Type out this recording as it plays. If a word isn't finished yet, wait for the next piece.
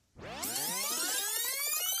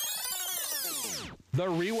The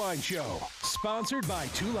Rewind Show, sponsored by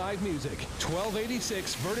 2 Live Music,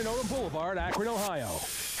 1286 Vernon Odom Boulevard, Akron, Ohio.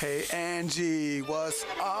 Hey, Angie, what's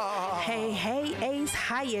up? Hey, Ace,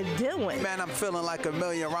 how you doing? Man, I'm feeling like a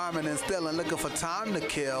million rhyming and still and looking for time to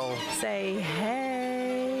kill. Say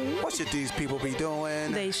hey. What should these people be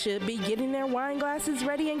doing? They should be getting their wine glasses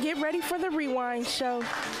ready and get ready for the Rewind Show.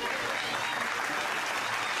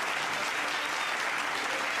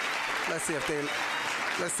 Let's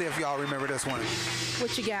see if y'all remember this one.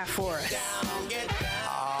 What you got for us?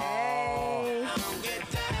 Hey.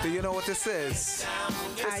 Do you know what this is?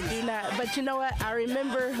 I do not, but you know what? I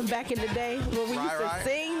remember back in the day when we used to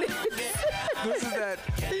sing. This is that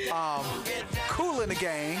Kool in the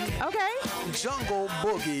Gang. Okay. Jungle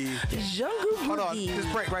Boogie. Jungle Boogie. Hold on, this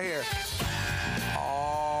break right here.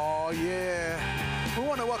 Oh, yeah. We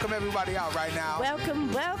want to welcome everybody out right now.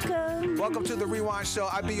 Welcome. Welcome to the Rewind Show.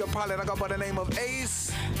 I be your pilot. I go by the name of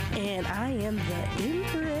Ace. And I am the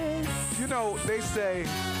Empress. You know, they say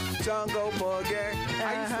Jungle Boogie.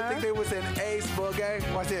 I used to think they was in Ace Boogie.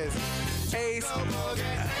 Watch this. Ace.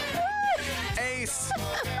 Ace.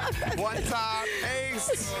 One time.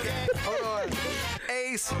 Ace. Hold on.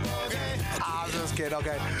 Ace. I was just kidding.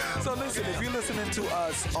 Okay. So listen, if you're listening to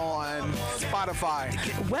us on Spotify,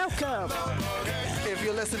 welcome. If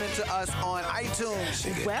you're listening to us on iTunes,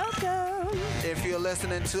 welcome. If you're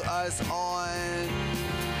listening to us on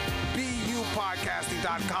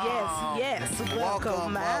BUpodcasting.com. Yes.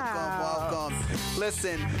 Welcome.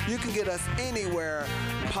 Listen, you can get us anywhere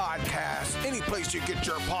podcast, any place you get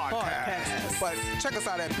your podcast. But check us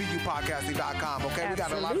out at BUpodcasting.com, okay? Absolutely. We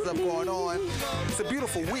got a lot of stuff going on. It's a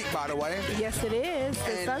beautiful week, by the way. Yes, it is.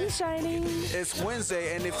 The sun's shining. It's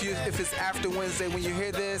Wednesday, and if it's after Wednesday when you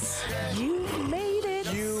hear this, you've made it.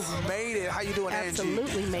 You've made it. How you doing, Angie?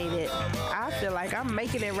 Absolutely made it. I feel like I'm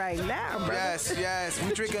making it right now, brother. Yes.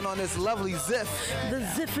 We're drinking on this lovely Ziff. The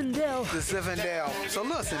Zinfandel. So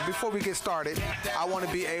listen, before we get started, I want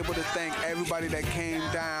to be able to thank everybody that came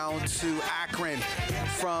down to Akron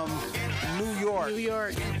from New York,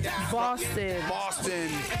 Boston,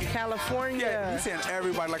 California. Yeah, we saying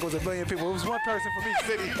everybody like it was a billion people. It was one person from each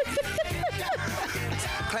city.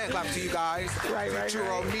 Clap to you guys. Right.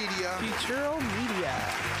 Futuro Media.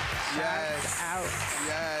 Yes.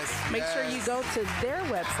 Make sure you go to their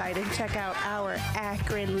website and check out our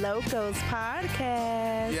Akron Locals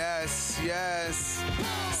podcast. Yes.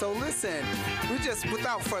 So listen,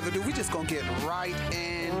 without further ado, we just gonna get right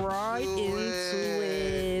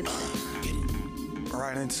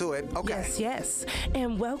into it. Okay. Yes.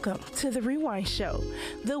 And welcome to the Rewind Show.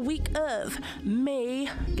 The week of May.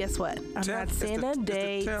 Guess what? I'm not saying a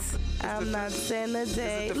date. I'm not saying a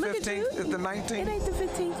date. Is it the 15th? It's the 19th? It ain't the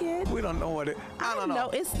 15th yet. We don't know what it. I don't know.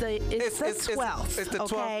 It's the 12th. It's the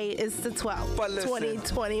 12th. Okay, it's the 12th. But listen,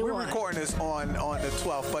 2021. we're recording this on the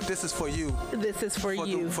 12th, but this is for you. This is for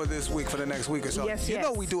you. For this week, for the next week or so. Yes. You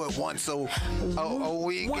know we do it once a week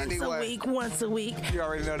anyway. Once a week. You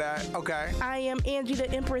already know that. Okay. I am Angie, the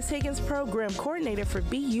Empress Higgins, program coordinator for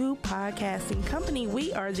BU Podcasting Company.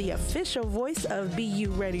 We are the official voice of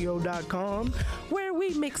BURadio.com, where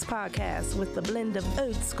we mix podcasts with the blend of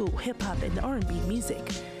old school hip-hop and R&B music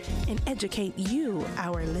and educate you,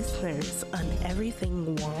 our listeners, on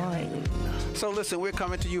everything wine. So listen, we're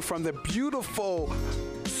coming to you from the beautiful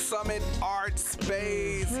Summit Art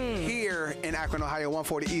Space here in Akron, Ohio,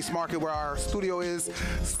 140 East Market, where our studio is.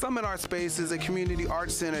 Summit Art Space is a community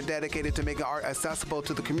art center dedicated to making art accessible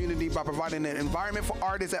to the community by providing an environment for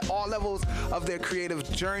artists at all levels of their creative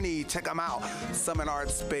journey. Check them out,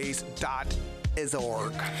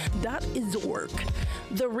 summitartspace.org.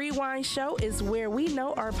 The Rewind Show is where we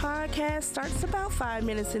know our podcast starts about 5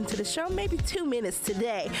 minutes into the show, maybe 2 minutes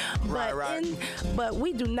today. But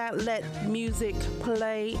we do not let music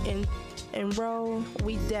play and roll.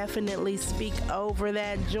 We definitely speak over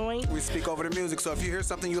that joint. We speak over the music. So if you hear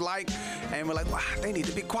something you like and we're like, wow, they need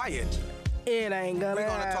to be quiet, it ain't gonna We're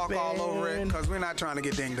gonna happen. talk all over it because we're not trying to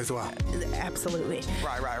get dinged as well. Absolutely.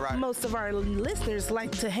 Right. Most of our listeners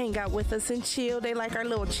like to hang out with us and chill. They like our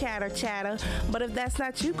little chatter. But if that's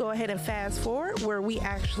not you, go ahead and fast forward where we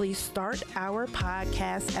actually start our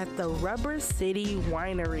podcast at the Rubber City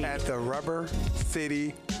Winery. I don't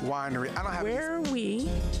have where we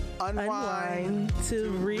unwind to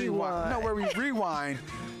rewind. No, where we rewind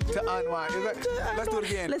to unwind. Let's do it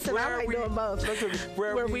again. Listen, I like doing both.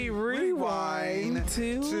 Where we rewind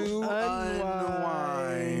to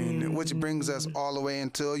unwind. Which brings us all the way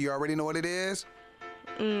until you already know what it is.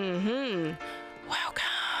 Welcome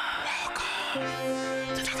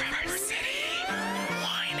to the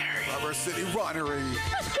Rubber City Winery.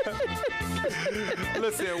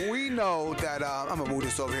 Listen, we know that I'm gonna move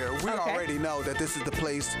this over here. We Okay. already know that this is the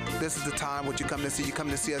place, this is the time what you come to see. You come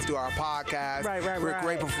to see us do our podcast. Right. We're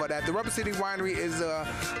grateful for that. The Rubber City Winery is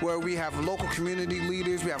where we have local community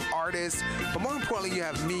leaders, we have artists, but more importantly, you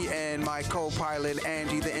have me and my co-pilot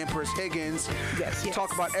Angie, the Empress Higgins. Yes.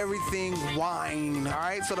 Talk about everything wine. All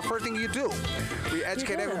right. So the first thing you do, we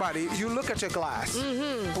educate Yeah. everybody. You look at your glass.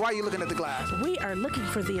 Why are you looking at the glass? We are looking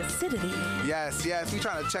for the acidity. Yes. We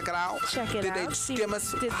trying to check it out. Check it Did out. they See- skim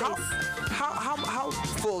us? did they- How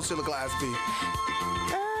full should the glass be?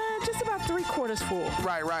 Just about 3/4 full.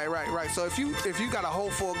 Right. So if you got a whole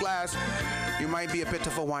full glass, you might be a bit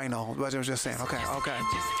of a wino. What I was just saying. Okay.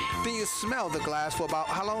 Then you smell the glass for about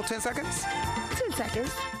how long? 10 seconds? 10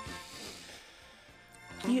 seconds.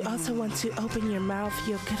 You also want to open your mouth.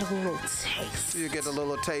 You'll get a little taste. You get a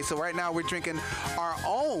little taste. So right now we're drinking our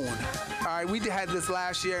own. All right, we had this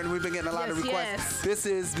last year and we've been getting a lot of requests. Yes. This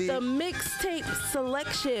is The mixtape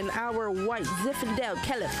selection, our White Zinfandel,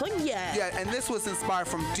 California. Yeah, and this was inspired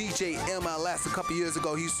from DJ MLS a couple years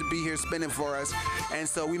ago. He used to be here spinning for us, and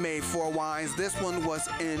so we made 4 wines. This one was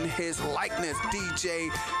in his likeness,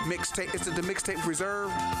 DJ Mixtape. Is it the Mixtape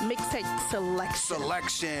Reserve? Mixtape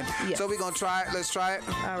selection. Yes. So we're gonna try it. Let's try it.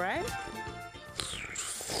 All right.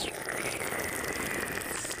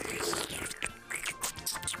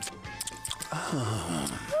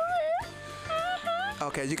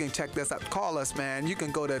 Okay, you can check this out. Call us, man. You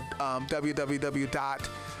can go to www.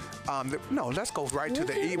 No, let's go right to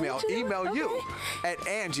the Okay, email. what you doing? Email you Okay. at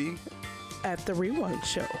Angie. At the Rewind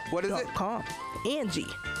Show. What is it? .com. Angie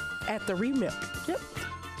at the Remil. Yep.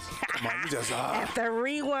 Come on, you just At the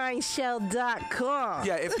rewindshow.com.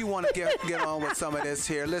 Yeah, if you want to get on with some of this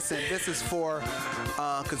here, listen, this is for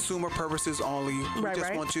consumer purposes only. We Right, just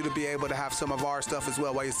right. want you to be able to have some of our stuff as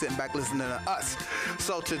well while you're sitting back listening to us.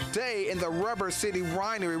 So today in the Rubber City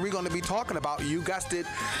Winery, we're going to be talking about, you guessed it,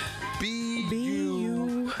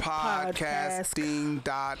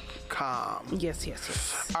 BUpodcasting.com.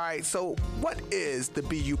 Yes. All right, so what is the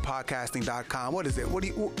BUpodcasting.com? What is it?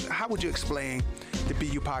 How would you explain the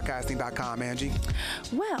BUpodcasting.com, Angie?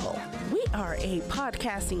 Well, we are a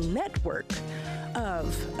podcasting network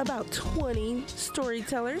of about 20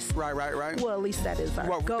 storytellers. Right. Well, at least that is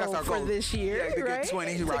our goal that's our for goal. this year, Yeah, to right? get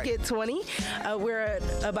 20, to right. get 20. We're at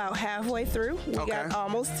about halfway through. We Okay. got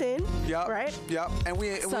almost 10, Yep. right? Yep. And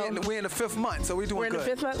we're in the 5th month, so we're doing We're in good. the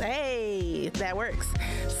 5th month. Hey, that works.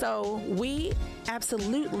 So we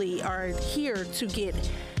absolutely are here to get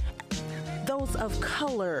those of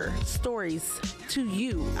color stories to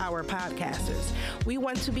you, our podcasters. We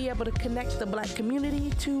want to be able to connect the Black community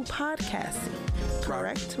to podcasting.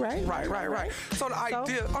 Correct? Right? Right. So the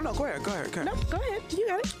idea. Oh no, go ahead. No, go ahead. You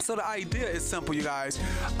got it. So the idea is simple, you guys.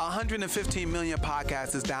 115 million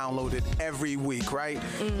podcasts is downloaded every week, right?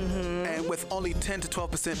 Mm-hmm. And with only 10 to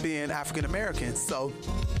 12% being African Americans. So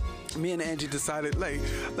me and Angie decided,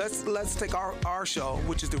 let's take our show,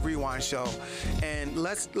 which is the Rewind Show, and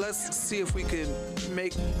let's see if we can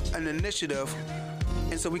make an initiative.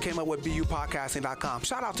 And so we came up with BUpodcasting.com.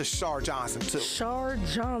 Shout out to Shar Johnson too. Shar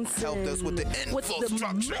Johnson Helped us with the infrastructure. With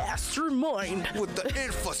the mastermind. With the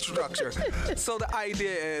infrastructure. So the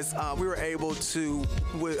idea is we were able to,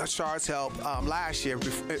 with Shar's help, last year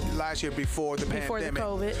before the pandemic. Before the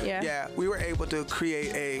COVID, yeah. Yeah, we were able to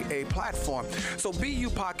create a platform. So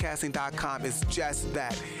BUpodcasting.com is just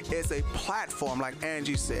that. It's a platform, like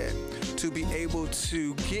Angie said, to be able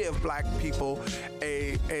to give Black people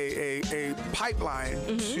a pipeline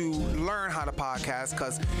to learn how to podcast,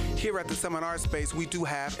 because here at the Seminar Space, we do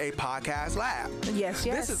have a podcast lab. Yes.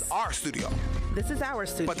 This is our studio. This is our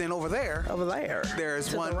studio. But then over there, there's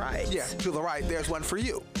to one. The right. Yeah, to the right, there's one for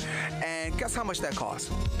you. And guess how much that costs?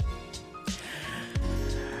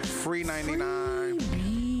 Free $99.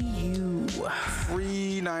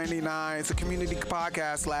 Free $99. It's a community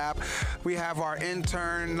podcast lab. We have our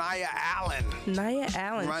intern, Naya Allen. Running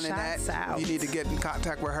shouts that. out. You need to get in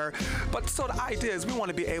contact with her. But so the idea is we want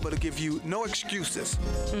to be able to give you no excuses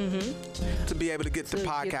to be able to get the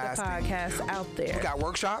podcast. Get the podcast out there. We got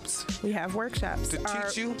workshops. We have workshops. To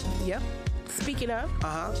teach you. Yep. Speaking of,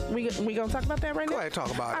 we gonna talk about that right now? Go ahead,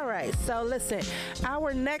 talk about it. All right, so listen,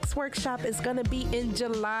 our next workshop is gonna be in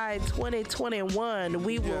July 2021.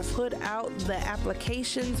 We will put out the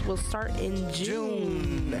applications. We'll start in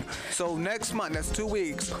June. So next month, that's 2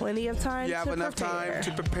 weeks. Plenty of time You have to enough prepare. time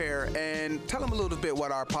to prepare. And tell them a little bit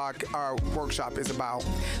what our workshop is about.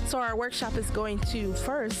 So our workshop is going to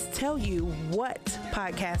first tell you what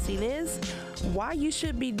podcasting is, why you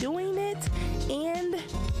should be doing it, and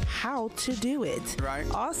how to do it. Right.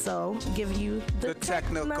 Also, give you the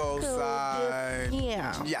technical side.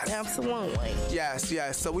 Yeah. Yes. Absolutely. Yes.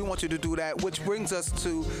 So we want you to do that, which brings us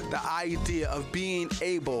to the idea of being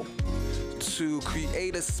able to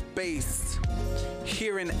create a space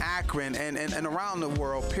here in Akron and around the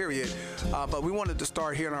world, period. But we wanted to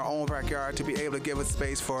start here in our own backyard to be able to give a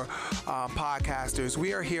space for podcasters.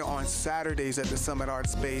 We are here on Saturdays at the Summit Art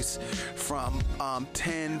Space from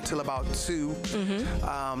 10 till about 2.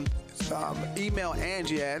 Email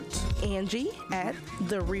Angie at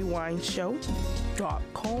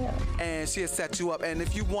therewindshow.com. And she has set you up. And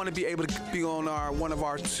if you want to be able to be on one of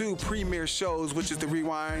our 2 premier shows, which is the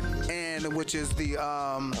Rewind and which is the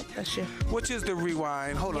that's you. Which is the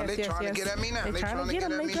Rewind. Hold on, they're trying to get at me now. They're trying to get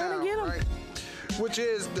at me now. Right. Which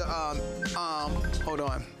is the hold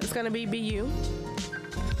on. It's gonna be BU.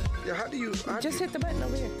 Yeah, how do you just hit the button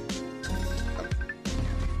over here.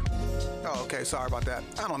 Oh, okay. Sorry about that.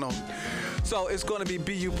 I don't know. So it's going to be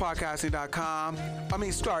bupodcasting.com.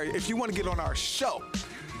 If you want to get on our show,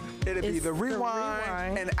 it'll be the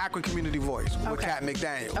Rewind and Akron Community Voice with Kat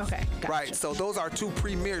McDaniels. Okay, gotcha. Right. So those are 2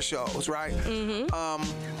 premier shows, right?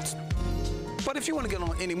 But if you want to get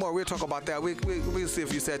on any more, we'll talk about that. We'll see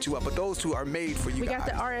if we set you up. But those 2 are made for you guys. We got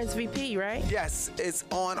the RSVP, right? Yes, it's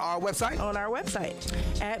on our website. On our website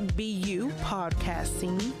at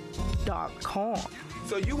bupodcasting.com.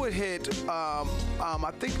 So you would hit, I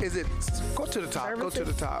think, go to the top. Services. Go to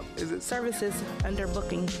the top. Is it services under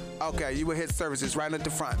booking? Okay, you would hit services right at the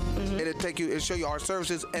front. It'll show you our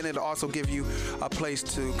services, and it'll also give you a place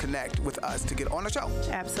to connect with us to get on the show.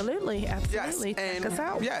 Absolutely. Yes, Check us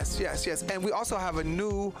out. Yes. And we also have a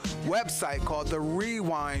new website called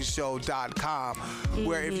therewindshow.com,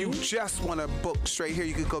 where if you just want to book straight here,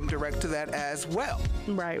 you can go direct to that as well.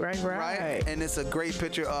 Right. And it's a great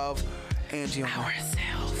picture of Angie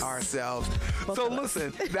ourselves. So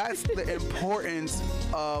listen, that's the importance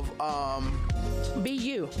of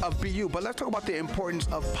BU. But let's talk about the importance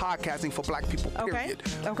of podcasting for Black people, period.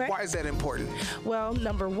 Okay. Why is that important? Well,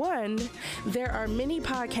 number one, there are many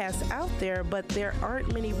podcasts out there, but there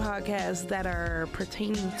aren't many podcasts that are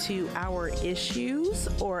pertaining to our issues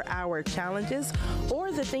or our challenges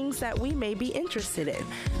or the things that we may be interested in.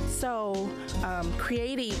 So,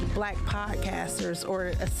 creating Black podcasters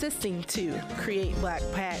or assisting to create Black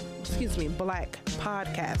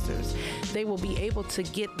podcasters, they will be able to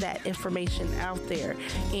get that information out there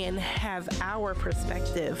and have our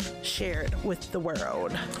perspective shared with the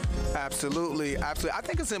world. Absolutely. I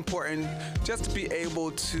think it's important just to be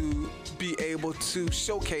able to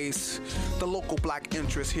showcase the local Black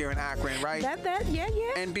interest here in Akron, right? Yeah.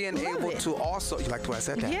 And being able to also, you like the way I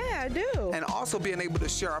said that? Yeah, I do. And also being able to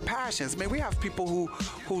share our passions. Man, we have people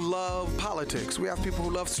who love politics. We have people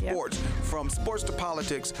who love sports. From sports to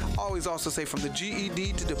politics. I always also say from the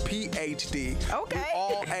GED to the PhD. Okay. We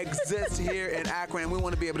all exist here in Akron, and we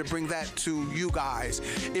want to be able to bring that to you guys.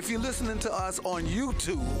 If you're listening to us on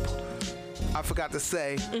YouTube, I forgot to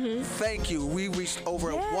say, thank you. We reached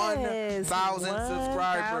over 1,000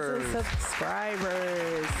 subscribers. 1,000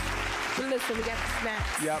 subscribers. But listen, we got the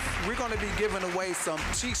snacks. Yep. We're going to be giving away some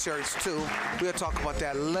T-shirts, too. We'll talk about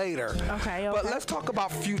that later. Okay. But let's talk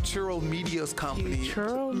about Futuro Media's company.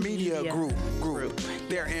 Futuro Media Group.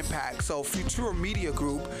 Their impact. So Futuro Media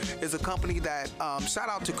Group is a company that, shout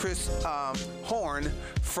out to Chris Horn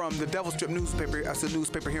from the Devil Strip newspaper, that's a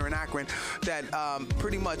newspaper here in Akron, that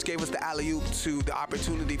pretty much gave us the alley-oop to the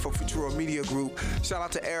opportunity for Futuro Media Group. Shout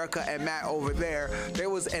out to Erica and Matt over there. There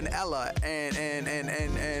was an Ella and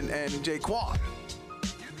Jaquan.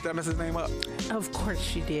 Did I mess his name up? Of course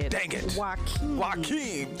she did. Dang it.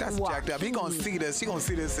 Joaquin. That's jacked up. He gonna see this. And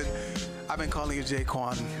I've been calling you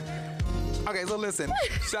Jaquan. Okay, so listen,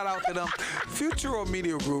 shout out to them. Futuro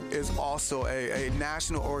Media Group is also a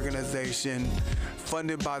national organization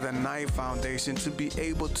funded by the Knight Foundation to be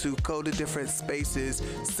able to go to different spaces,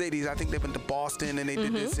 cities. I think they went to Boston and they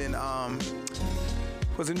did this in,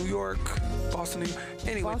 was it New York? Boston, New York?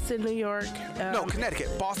 Anyway. Boston, New York. No,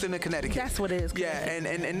 Connecticut. Boston and Connecticut. That's what it is. Yeah,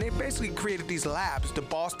 and they basically created these labs, the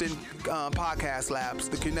Boston podcast labs,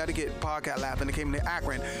 the Connecticut podcast lab, and they came to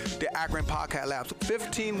Akron, the Akron podcast labs.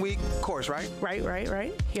 15-week course, right? Right.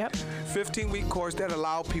 Yep. 15-week course that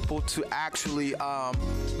allow people to actually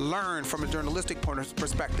learn from a journalistic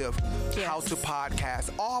perspective how to podcast.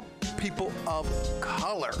 All people of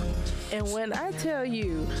color. And when I tell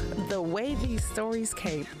you the way these stories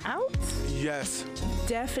came out, yes,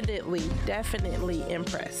 definitely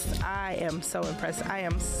impressed. I am so impressed. I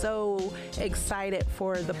am so excited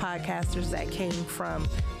for the podcasters that came from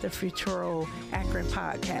the Futuro Akron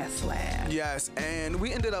Podcast Lab. Yes, and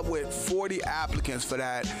we ended up with 40 applicants for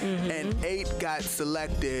that, and 8 got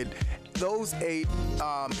selected. those 8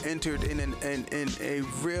 entered in a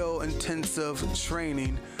real intensive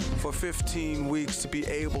training for 15 weeks to be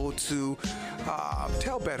able to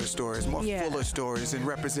tell better stories, more fuller stories, and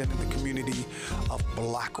representing the community of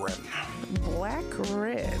Akron.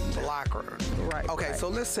 Akron. Right. Okay, right. so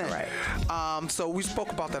listen. Right. So we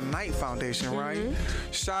spoke about the Knight Foundation, right?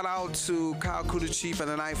 Shout out to Kyle Kuda, Chief of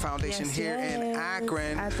the Knight Foundation here in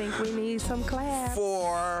Akron. I think we need some claps.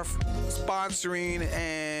 For sponsoring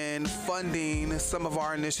and funding some of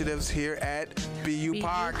our initiatives here at BU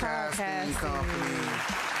Podcasting Company.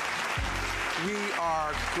 We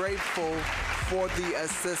are grateful for the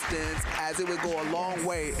assistance, as it would go a long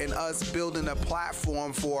way in us building a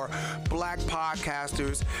platform for Black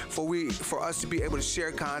podcasters, for us to be able to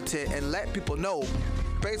share content and let people know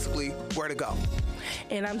basically where to go.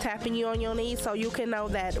 And I'm tapping you on your knees so you can know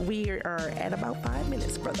that we are at about 5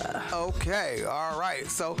 minutes, brother. Okay, all right.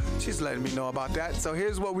 So she's letting me know about that. So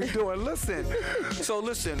here's what we're doing. Listen,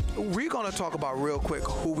 we're going to talk about real quick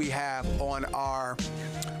who we have on our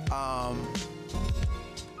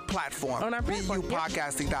platform, on our platform,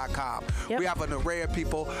 BUpodcasting.com. We have an array of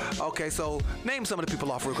people. Okay, so name some of the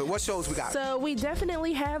people off real quick. What shows we got? So we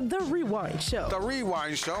definitely have The Rewind Show. The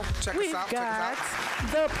Rewind Show. Check us out. We've got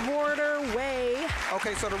The Porter Way.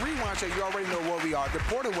 Okay, so The Rewind Show, you already know where we are. The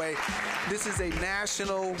Porter Way, this is a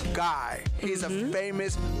national guy. He's a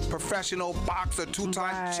famous professional boxer,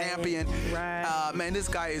 2-time champion. Right. Man, this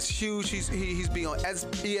guy is huge. He's been on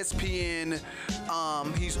ESPN.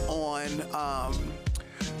 He's on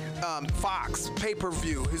Fox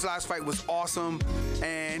pay-per-view. His last fight was awesome,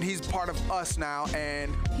 and he's part of us now.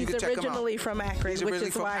 And you can check him out. He's originally from Akron, which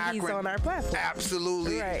is why he's on our platform.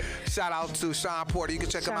 Absolutely. Right. Shout out to Sean Porter. You can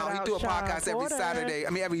check him out. He do a podcast every Saturday.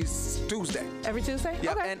 Every Tuesday. Every Tuesday?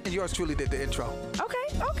 Yep. Okay. And yours truly did the intro. Okay.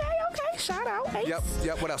 Shout out, Ace.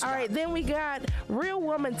 Yep. What else? All right, then we got Real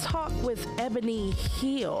Woman Talk with Ebony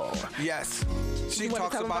Hill. Yes. She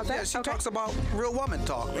talks about real woman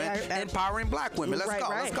talk, man. Empowering Black women.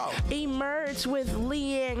 Let's go. Emerge with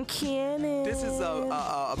Leanne Cannon. This is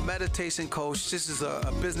a meditation coach. This is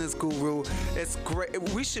a business guru. It's great.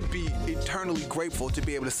 We should be eternally grateful to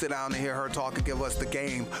be able to sit down and hear her talk and give us the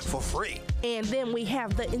game for free. And then we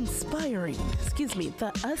have the aspiring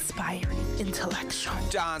intellectual,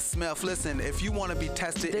 John Smith. Listen, if you want to be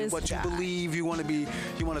tested in what you believe, you want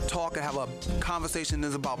to talk and have a conversation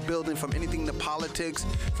that's about building, from anything to politics,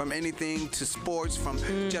 from anything to sports, from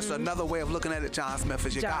just another way of looking at it, John Smith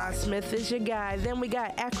is your guy. John Smith is your guy. Then we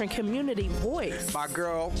got Akron Community Voice. My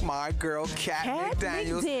girl, Kat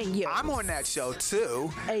McDaniels. I'm on that show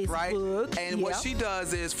too, right? And what she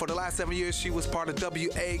does is, for the last 7 years, she was part of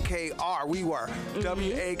WAKR. We were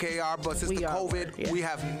WAKR, but since the COVID, we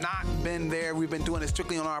have not been there. We've been doing it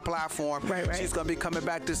strictly on our platform. Right. She's going to be coming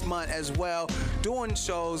back this month as well, doing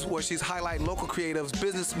shows where she's highlighting local creatives,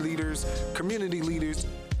 business leaders, community leaders,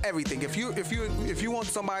 everything. If you want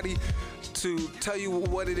somebody to tell you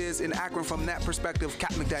what it is in Akron from that perspective,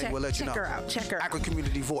 Kat McDaniel will let you know. Check her out. Akron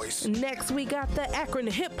Community Voice. Next, we got the Akron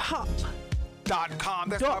Hip Hop. .com.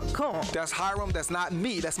 That's Hiram. That's not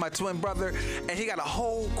me. That's my twin brother, and he got a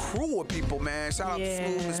whole crew of people, man. Shout out to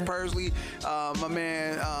Smooth, Miss Persley, my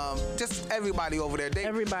man, just everybody over there. They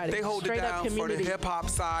hold it down for the hip hop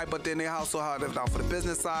side, but then they also hold it down for the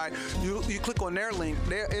business side. You click on their link,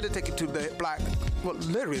 it'll take you to the Black. Well,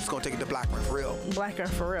 literally, it's gonna take you to Black for real. Blacker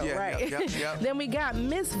for real, right? Yep. Then we got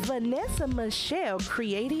Miss Vanessa Michelle,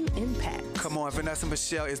 creating impact. Come on, Vanessa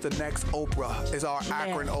Michelle is the next Oprah. Is our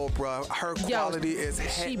Akron Oprah. Her quality is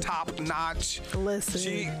top notch. Listen,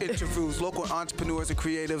 she interviews local entrepreneurs and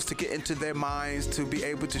creatives to get into their minds to be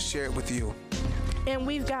able to share it with you. And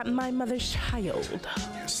we've got My Mother's Child.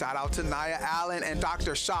 Shout out to Naya Allen and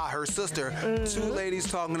Dr. Shah, her sister. Two ladies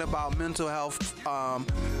talking about mental health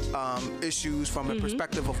issues from the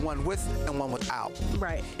perspective of one with and one without.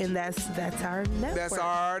 Right, and that's our network. That's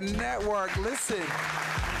our network. Listen,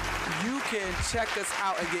 you can check us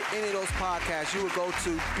out and get any of those podcasts. You would go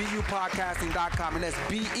to BUpodcasting.com, and that's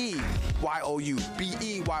BEYOU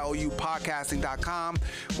podcasting.com.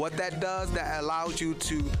 What that does, that allows you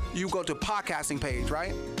go to podcasting page,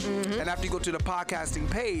 right? And after you go to the podcasting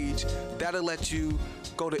page, that'll let you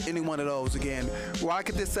go to any one of those again. While I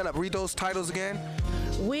get this set up, read those titles again.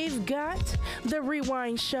 We've got The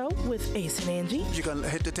Rewind Show with Ace and Angie. You can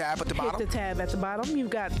hit the tab at the bottom. Hit the tab at the bottom.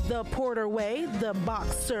 You've got The Porter Way, The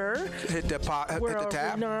Boxer. Hit the tab.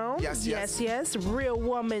 Renowned. Yes. Real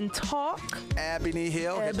Woman Talk. Ebony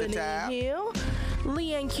Hill. Hit the tab.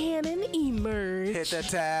 Leanne Cannon, Emerge. Hit the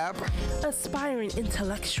tab. Aspiring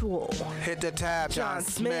Intellectual. Hit the tab. John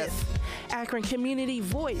Smith. Akron Community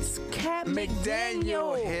Voice, Kat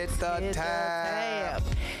McDaniel. Hit the tab.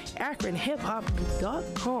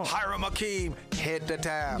 AkronHipHop.com. Hiram Akeem, hit the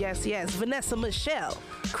tab. Yes, yes. Vanessa Michelle,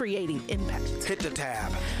 creating impact. Hit the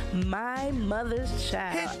tab. My mother's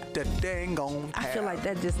child. Hit the dang on tab. I feel like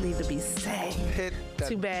that just needs to be sang. Hit the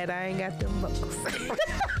Too bad I ain't got them vocals.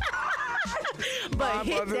 But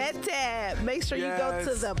hit that tab. Make sure you go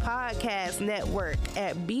to the podcast network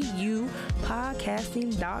at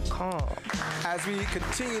bupodcasting.com. As we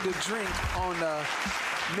continue to drink on the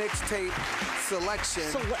mixtape selection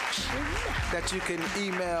that you can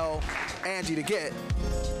email Angie to get,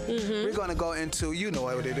 we're going to go into, you know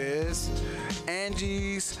what it is,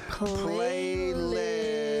 Angie's playlist.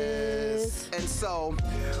 And so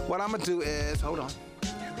what I'm going to do is, hold on,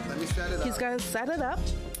 let me set it up. He's going to set it up.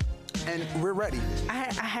 And we're ready.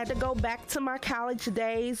 I had to go back to my college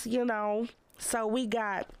days, you know. So we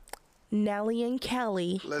got Nelly and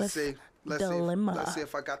Kelly. Let's see. Dilemma. Let's see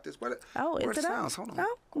if I got this. Is it sounds? Hold on.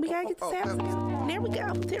 Oh, we gotta get the sounds. There we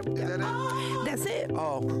go. There we go. Is that it? That's it.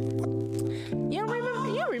 Oh. You don't remember?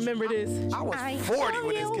 You remember this? I was 40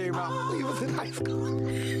 when this came out. He was in high school.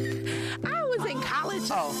 I was in college.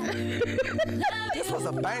 Oh. This was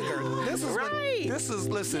a banger. This is right.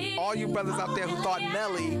 Listen, all you brothers out there who thought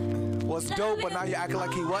Nelly was dope, but now you're acting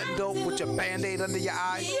like he wasn't dope with your Band-Aid under your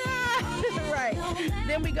eye. Yeah, right.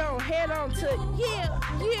 Then we go head on to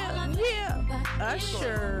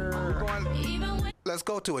Usher. Let's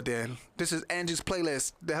go to it then. This is Angie's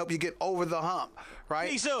playlist to help you get over the hump, right?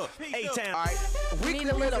 Peace up. A-Town. All right. We need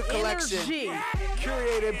a little collection energy.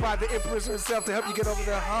 curated by the Empress herself to help you get over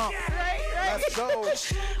the hump. Right. Let's go.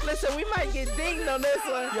 Listen, we might get dinged on this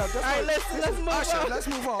one. Yeah, all right, let's move Usher, on. let's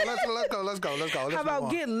move on. Let's go. How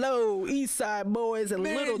about Get Low, East Side Boys, and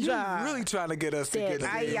Man, Little John? You really trying to get us to get it.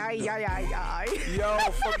 Aye. Yo,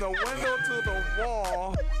 from the window to the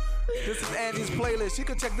wall. This is Angie's playlist. You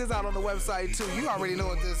can check this out on the website too. You already know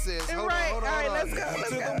what this is. Hold on. All right, let's go. To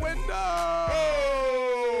the window.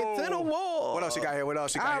 Hey, to the wall. What else you got here?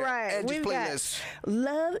 All right, Angie's we've playlist. got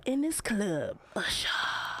Love in This Club. Usher.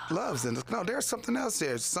 Love's in this. No, there's something else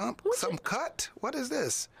here. Some cut. What is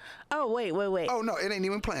this? Oh, wait. Oh no, it ain't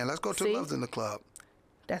even playing. Let's go to See? Love's in the Club.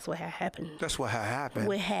 That's what had happened. That's what had happened.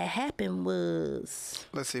 What had happened was.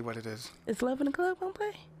 Let's see what it is. Is Love in the Club gonna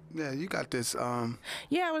play? Yeah, you got this.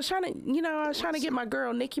 Yeah, I was trying to get my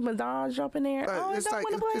girl Nicki Minaj up in there. Oh, it don't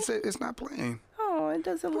want to play. It's not playing. Oh, it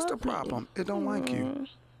doesn't. What's the love me. problem? It don't like you.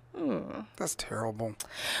 That's terrible.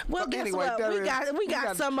 Well, So guess anyway, what? We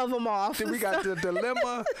got some of them off. We got the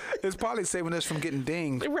dilemma. It's probably saving us from getting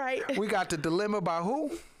dinged. Right. We got the dilemma by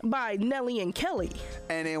who? By Nelly and Kelly.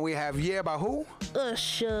 And then we have by who?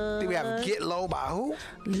 Usher. Then we have Get Low by who?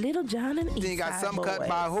 Little John and East Then you got Side Some Boys. Cut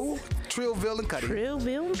by who? Trillville and Cuddy.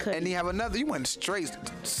 Trillville and Cuddy. And then you have another. You went straight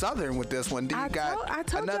Southern with this one. Then you got I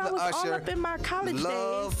told you another I was Usher. all up in my college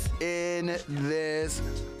Love days. in This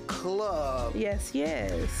Club. Yes.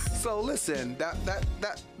 So listen, that.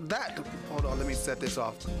 Hold on, let me set this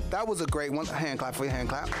off. That was a great one. Hand clap for your hand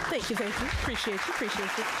clap. Thank you. Appreciate you.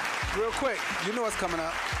 Real quick, you know what's coming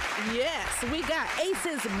up. Yes, we got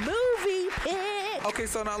Ace's movie pick. Okay,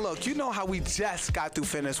 so now look, you know how we just got through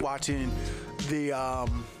finished watching the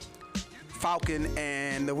Falcon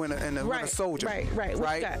and the Winter Soldier. Right.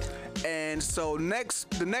 What you got? And so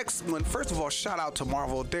the next one, first of all, shout out to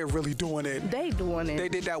Marvel. They're really doing it. They doing it. They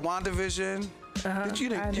did that WandaVision. You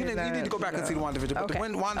need to go back and see the WandaVision. But the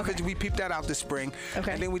WandaVision, we peeped that out this spring.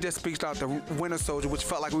 Okay. And then we just peeped out the Winter Soldier, which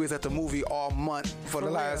felt like we was at the movie all month for the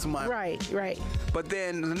last month. Right. But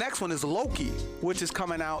then the next one is Loki, which is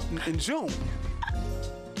coming out in June.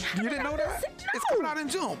 You didn't know that? No. It's coming out in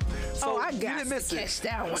June. So I you got didn't miss to it. catch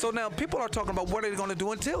that one. So now people are talking about what are they going to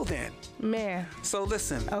do until then. Man. So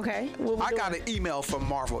listen. Okay. What we I doing? got an email from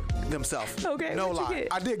Marvel themselves. Okay, No what'd you lie.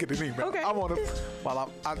 get? I did get an email. Okay. I'm on it.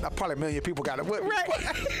 Well, I probably a million people got it with me.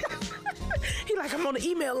 Right. He like, I'm on the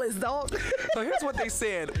email list, dog. So here's what they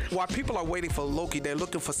said. While people are waiting for Loki, they're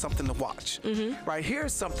looking for something to watch. Mm-hmm. Right?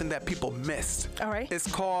 Here's something that people missed. All right.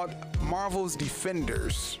 It's called Marvel's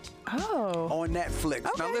Defenders. Oh. On Netflix.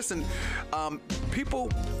 Okay. Now listen, people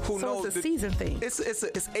who know So it's a season thing. It's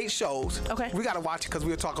 8 shows. Okay. We gotta watch it because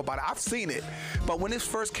we'll talk about it. I've seen it, but when this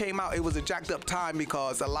first came out, it was a jacked up time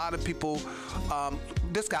because a lot of people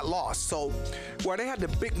this got lost. So where they had the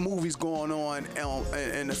big movies going on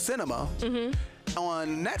in the cinema. Mm-hmm.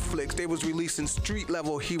 On Netflix, they was releasing street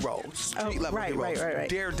level heroes. Right.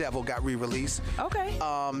 Daredevil got re-released. Okay.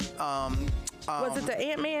 Was it the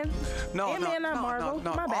Ant-Man? No, Ant-Man, not Marvel.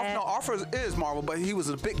 No. My bad. Arthur is Marvel, but he was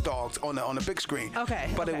the big dogs on the big screen. Okay.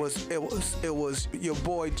 But okay. it was your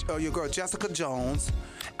boy, your girl Jessica Jones,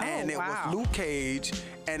 and it was Luke Cage,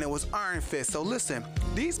 and it was Iron Fist. So listen,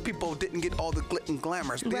 these people didn't get all the glitz and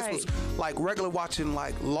glamours. This was like regular watching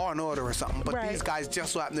like Law and Order or something, but these guys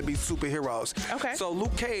just so happen to be superheroes. Okay. So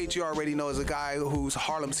Luke Cage, you already know, is a guy who's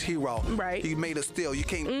Harlem's hero. Right. He made a steal. You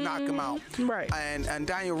can't knock him out. Right. And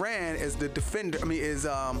Daniel Rand is the defender. I mean, is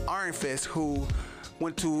Iron Fist, who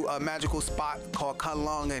went to a magical spot called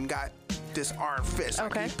Kunlun and got this Iron Fist.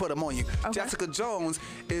 Okay. He put him on you. Okay. Jessica Jones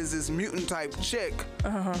is this mutant type chick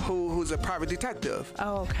who's a private detective.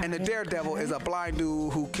 Oh, okay. And the Daredevil is a blind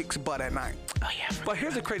dude who kicks butt at night. Oh, yeah. But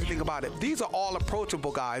here's the crazy thing about it. These are all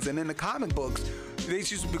approachable guys. And in the comic books, they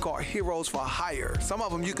used to be called heroes for hire. Some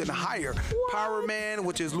of them you can hire. What? Power Man,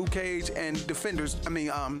 which is Luke Cage, and Defenders,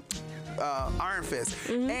 Iron Fist,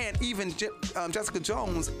 and even Jessica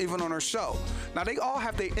Jones, even on her show. Now they all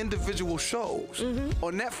have their individual shows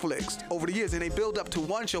on Netflix over the years, and they build up to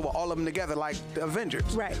one show with all of them together, like the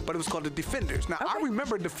Avengers. Right. But it was called the Defenders. Now I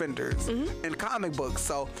remember Defenders in comic books.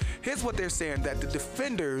 So here's what they're saying: that the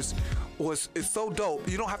Defenders is so dope.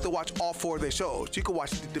 You don't have to watch all 4 of their shows. You can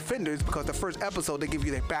watch the Defenders because the first episode they give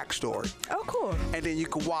you their backstory. Oh, cool. And then you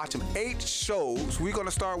can watch them 8 shows. We're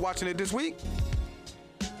gonna start watching it this week.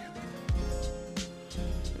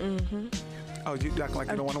 Oh, you acting like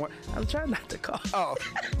you don't want to watch? I'm trying not to call. Oh.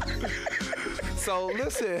 So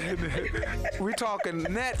listen, we're talking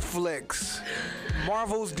Netflix.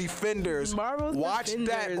 Marvel's Defenders. Watch Defenders.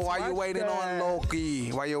 that while you're waiting on Loki.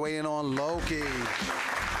 While you're waiting on Loki.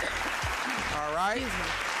 All right?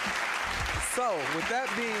 So, with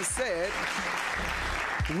that being said,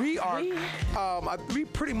 we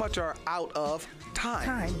pretty much are out of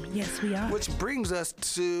time. Yes, we are. Which brings us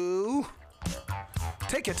to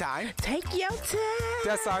Take Your Time. Take your time.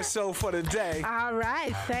 That's our show for today. All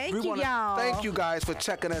right. Thank you, y'all. Thank you guys for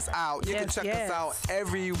checking us out. You can check us out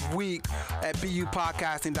every week at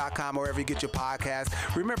bupodcasting.com or wherever you get your podcast.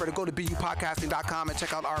 Remember to go to bupodcasting.com and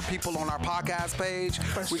check out our people on our podcast page.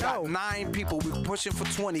 We got 9 people. We're pushing for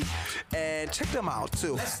 20. And check them out,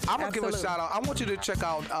 too. I'm going to give a shout out. I want you to check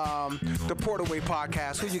out the Portaway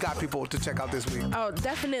podcast. Who you got people to check out this week? Oh,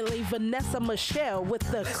 definitely Vanessa Michelle with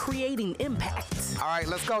the Creating Impact. All right,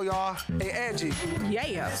 let's go, y'all. Hey, Angie.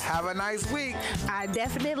 Yeah. Have a nice week. I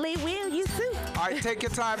definitely will. You too. All right, take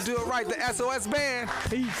your time. Do it right. The SOS Band.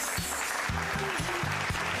 Peace.